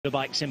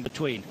motorbikes in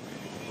between.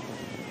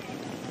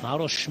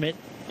 Mauro Schmidt,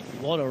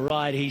 what a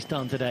ride he's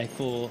done today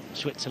for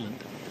Switzerland.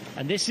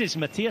 And this is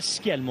Matthias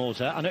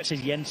Skjelmoser. I know it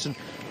says Jensen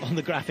on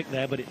the graphic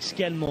there, but it's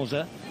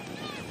Skjelmoser.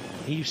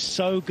 He was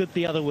so good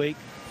the other week.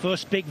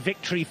 First big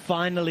victory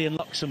finally in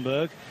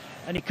Luxembourg.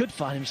 And he could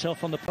find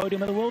himself on the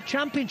podium of the World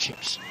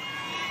Championships.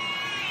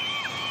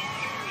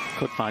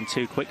 Could find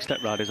two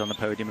quick-step riders on the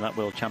podium of that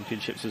World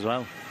Championships as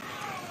well.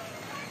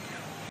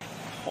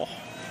 Oh.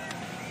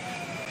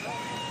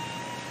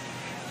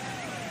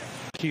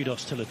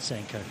 Kudos to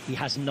Lutsenko. He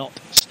has not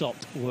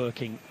stopped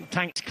working.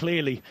 Tank's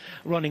clearly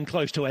running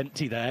close to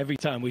empty there every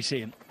time we see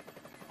him.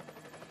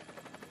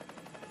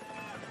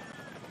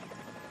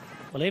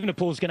 Well,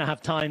 Evenepoel's going to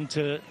have time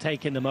to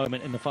take in the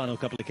moment in the final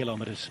couple of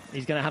kilometres.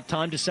 He's going to have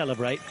time to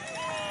celebrate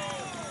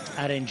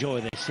and enjoy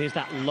this. Here's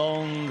that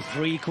long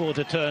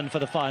three-quarter turn for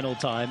the final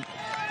time.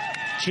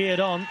 Cheered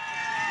on.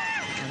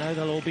 I know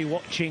they'll all be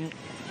watching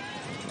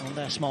on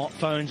their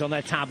smartphones, on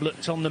their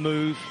tablets, on the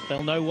move.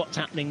 They'll know what's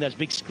happening. There's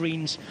big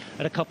screens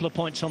at a couple of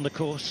points on the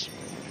course.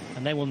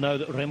 And they will know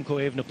that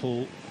Remco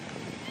Evenepoel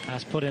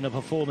has put in a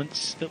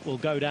performance that will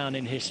go down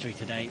in history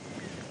today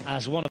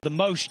as one of the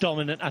most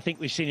dominant, I think,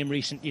 we've seen in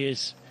recent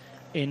years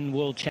in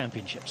World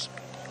Championships.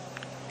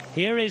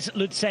 Here is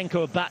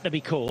Lutsenko about to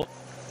be caught.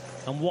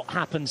 And what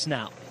happens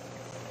now?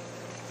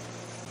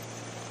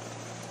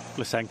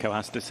 Lutsenko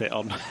has to sit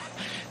on.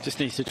 Just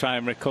needs to try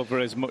and recover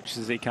as much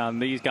as he can.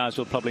 These guys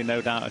will probably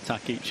no doubt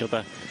attack each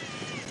other.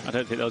 I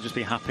don't think they'll just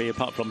be happy,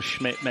 apart from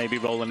Schmidt maybe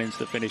rolling into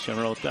the finish and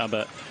roll down,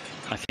 but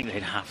I think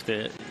they'd have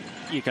to.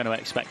 You're going to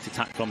expect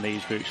attack from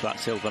these groups for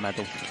that silver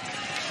medal.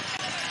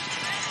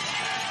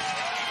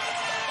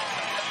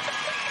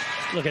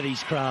 Look at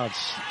these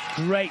crowds.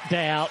 Great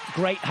day out,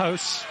 great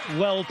hosts.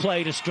 Well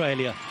played,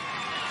 Australia.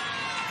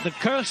 The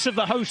curse of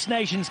the host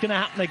nation's going to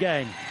happen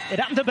again. It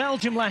happened to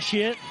Belgium last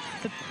year.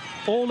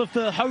 All of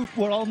the hope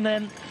were on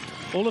them.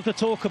 All of the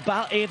talk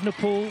about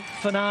Evenepoel,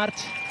 Van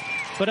Aert.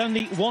 But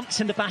only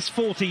once in the past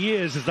 40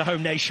 years has the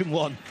home nation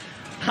won.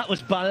 That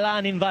was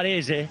Balan in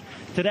Varese.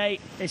 Today,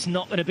 it's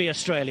not going to be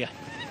Australia.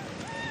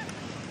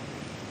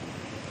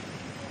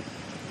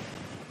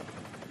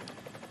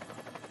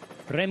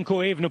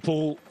 Remco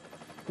Evenepoel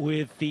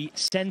with the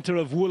centre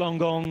of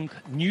Wollongong,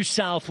 New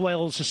South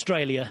Wales,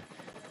 Australia,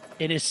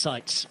 in his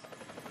sights.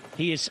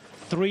 He is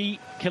 3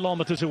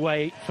 kilometres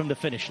away from the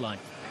finish line.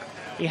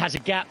 He has a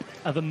gap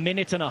of a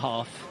minute and a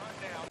half.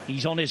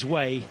 He's on his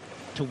way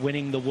to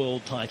winning the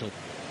world title.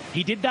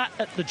 He did that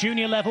at the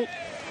junior level.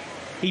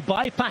 He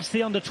bypassed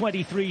the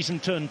under-23s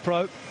and turned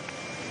pro.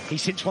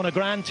 He's since won a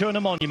Grand Tour and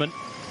a Monument.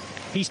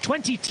 He's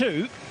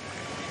 22.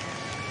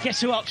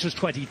 Guess who else was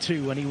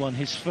 22 when he won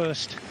his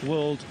first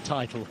world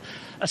title?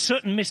 A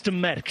certain Mr.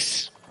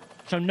 Merckx.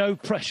 So no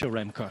pressure,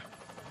 Remco.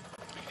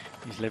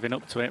 He's living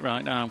up to it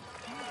right now.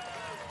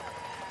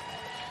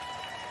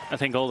 I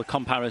think all the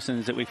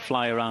comparisons that we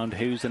fly around,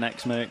 who's the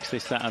next Merckx,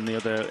 this, that and the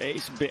other,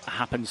 it's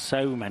happened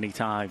so many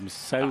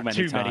times, too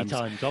many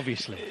times,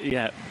 obviously.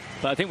 Yeah,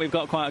 but I think we've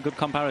got quite a good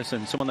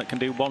comparison. Someone that can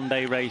do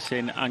one-day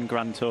racing and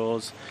Grand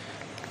Tours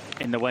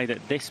in the way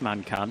that this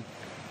man can.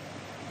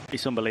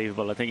 It's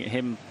unbelievable. I think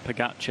him,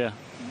 Pogačar,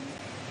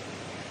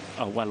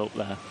 are well up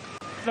there.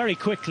 Very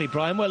quickly,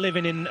 Brian, we're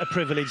living in a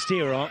privileged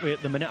era, aren't we,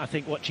 at the minute, I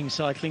think, watching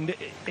cycling.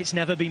 It's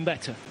never been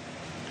better.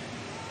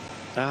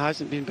 It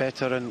hasn't been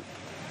better, and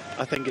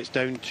I think it's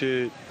down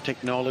to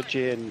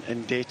technology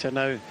and data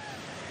now,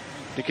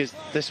 because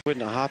this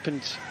wouldn't have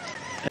happened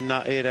in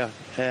that era.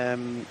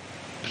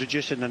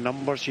 Producing the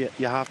numbers, you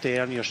have to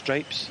earn your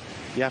stripes.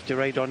 You have to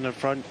ride on the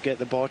front, get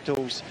the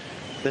bottles.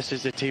 This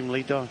is the team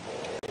leader.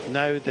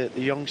 Now that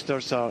the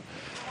youngsters are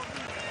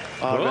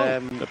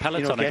the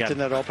peloton getting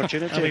their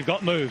opportunity. And we've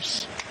got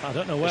moves. I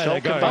don't know where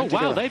they're going. Oh,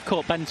 wow, they've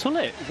caught Ben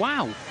Tullett.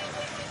 Wow.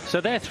 So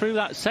they're through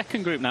that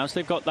second group now, so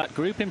they've got that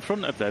group in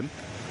front of them.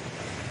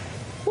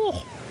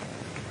 Oh.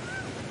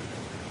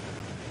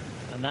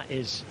 And that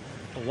is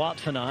Wout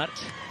van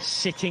Aert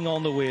sitting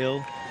on the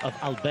wheel of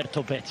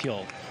Alberto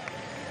Bettiol.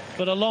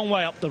 But a long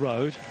way up the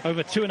road,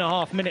 over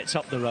 2.5 minutes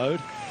up the road,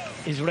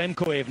 is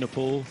Remco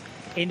Evenepoel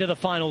into the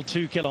final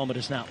 2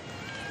 kilometres now.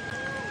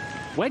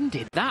 When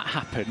did that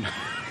happen?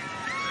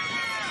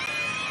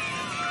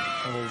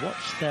 We'll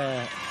watch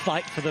their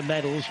fight for the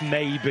medals,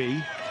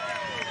 maybe.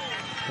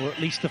 Or at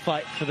least the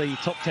fight for the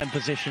top 10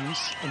 positions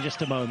in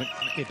just a moment.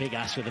 Might be a big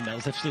ask with the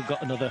medals. They've still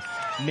got another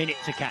minute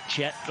to catch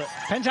yet. But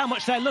depends how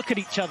much they look at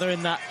each other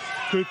in that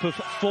group of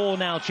 4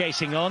 now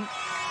chasing on.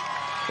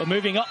 But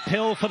moving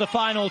uphill for the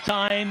final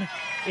time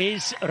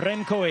is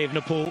Remco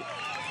Evenepoel.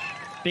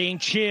 Being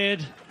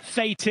cheered,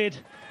 feted,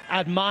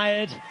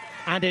 admired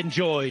and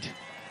enjoyed.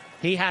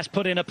 He has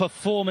put in a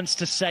performance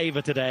to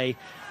savour today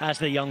as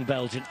the young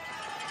Belgian.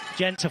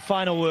 Gents, a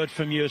final word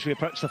from you as we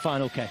approach the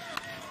final K.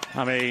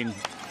 I mean,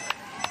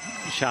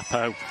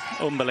 chapeau.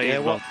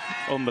 Unbelievable.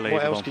 Yeah, unbelievable.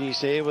 What else can you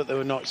say what they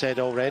were not said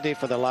already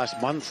for the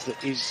last month? That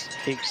he's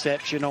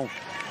exceptional.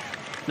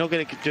 Not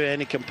going to do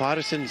any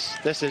comparisons.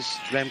 This is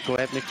Remco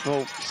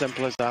Evenepoel.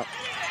 Simple as that.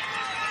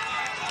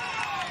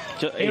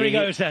 Here he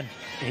goes then.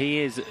 He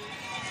is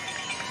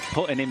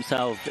putting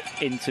himself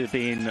into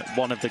being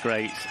one of the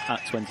greats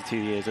at 22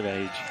 years of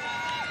age.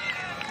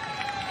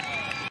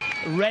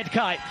 Red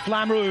kite,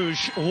 Flamme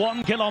Rouge,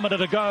 1 kilometre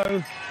to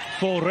go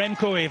for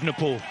Remco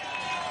Evenepoel.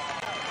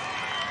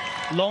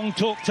 Long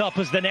talked up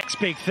as the next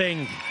big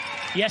thing.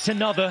 Yes,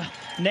 another.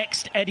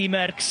 Next, Eddy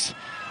Merckx.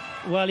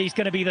 Well, he's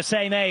going to be the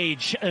same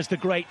age as the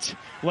great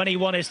when he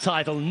won his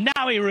title.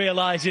 Now he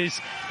realises,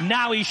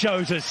 now he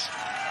shows us.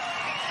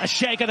 A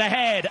shake of the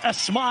head, a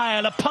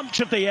smile, a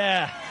punch of the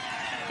air.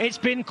 It's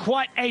been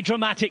quite a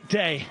dramatic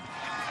day.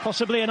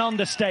 Possibly an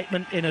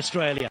understatement in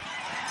Australia.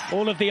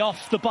 All of the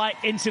off-the-bike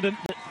incident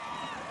that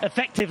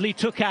effectively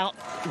took out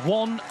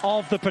one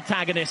of the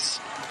protagonists,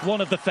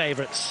 one of the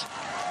favourites.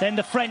 Then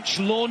the French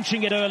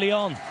launching it early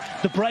on.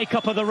 The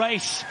breakup of the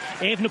race.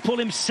 Evenepoel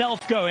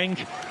himself going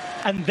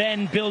and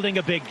then building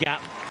a big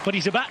gap. But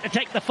he's about to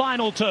take the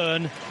final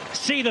turn,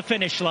 see the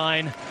finish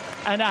line.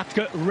 And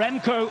after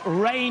Remco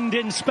reigned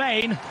in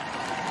Spain,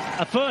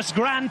 a first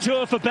Grand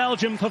Tour for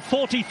Belgium for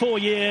 44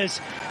 years.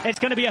 It's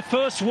going to be a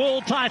first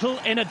world title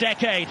in a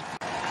decade.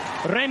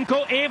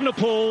 Remco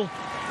Evenepoel.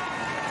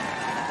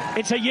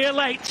 It's a year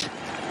late,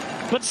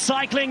 but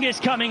cycling is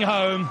coming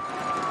home.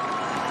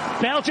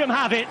 Belgium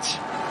have it.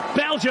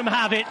 Belgium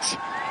have it.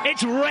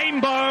 It's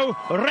Rainbow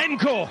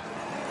Remco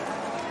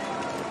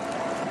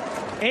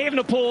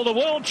Evenepoel, the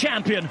world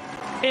champion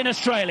in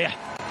Australia.